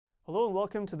Hello and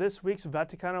welcome to this week's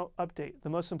Vatican update, the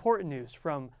most important news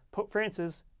from Pope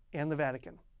Francis and the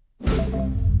Vatican.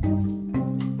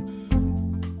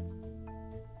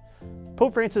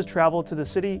 Pope Francis traveled to the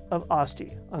city of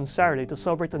Asti on Saturday to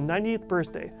celebrate the 90th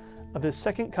birthday of his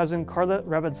second cousin Carla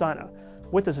Rabezzana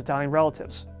with his Italian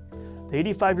relatives. The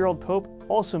 85-year-old Pope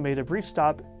also made a brief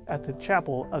stop at the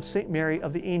chapel of St. Mary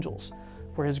of the Angels,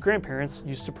 where his grandparents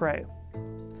used to pray.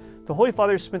 The Holy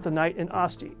Father spent the night in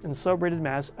Asti and celebrated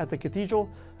Mass at the Cathedral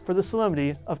for the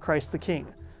Solemnity of Christ the King,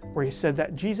 where he said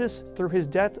that Jesus, through his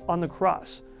death on the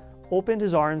cross, opened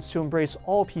his arms to embrace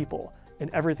all people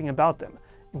and everything about them,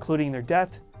 including their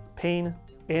death, pain,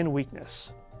 and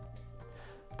weakness.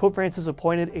 Pope Francis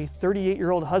appointed a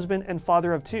 38-year-old husband and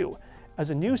father of two as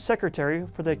a new secretary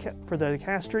for the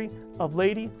Dicastery of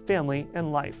Laity, Family,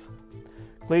 and Life.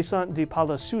 Gleison De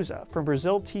Paula Souza from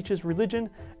Brazil teaches religion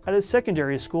at a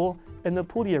secondary school in the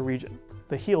Puglia region,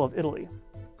 the heel of Italy.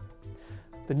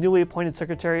 The newly appointed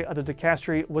secretary of the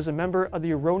Dicastery was a member of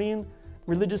the Iranian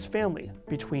religious family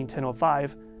between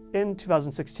 1005 and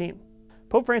 2016.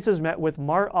 Pope Francis met with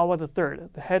Mar Awa III,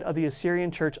 the head of the Assyrian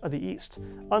Church of the East,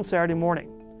 on Saturday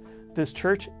morning. This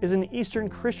church is an Eastern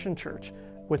Christian church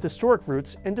with historic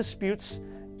roots and disputes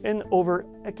over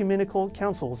ecumenical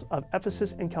councils of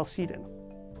Ephesus and Chalcedon.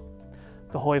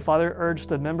 The Holy Father urged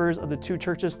the members of the two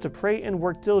churches to pray and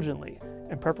work diligently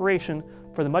in preparation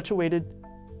for the much-awaited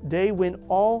day when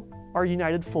all are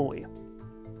united fully.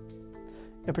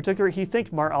 In particular, he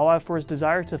thanked Mar Awa for his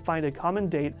desire to find a common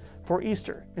date for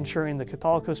Easter, ensuring the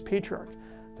Catholicos Patriarch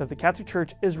that the Catholic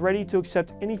Church is ready to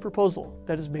accept any proposal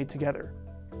that is made together.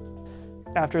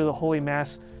 After the Holy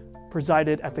Mass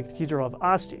presided at the Cathedral of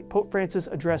Asti, Pope Francis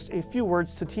addressed a few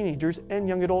words to teenagers and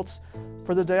young adults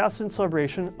for the diocesan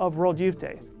celebration of World Youth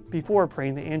Day before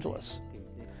praying the Angelus.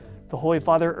 The Holy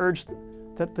Father urged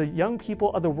that the young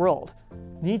people of the world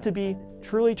need to be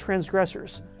truly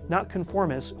transgressors, not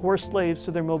conformists who are slaves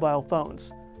to their mobile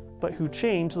phones, but who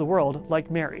change the world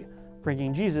like Mary,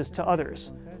 bringing Jesus to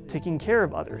others, taking care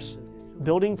of others,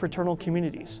 building fraternal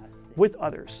communities with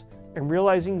others, and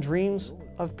realizing dreams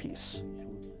of peace.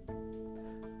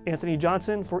 Anthony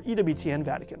Johnson for EWTN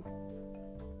Vatican.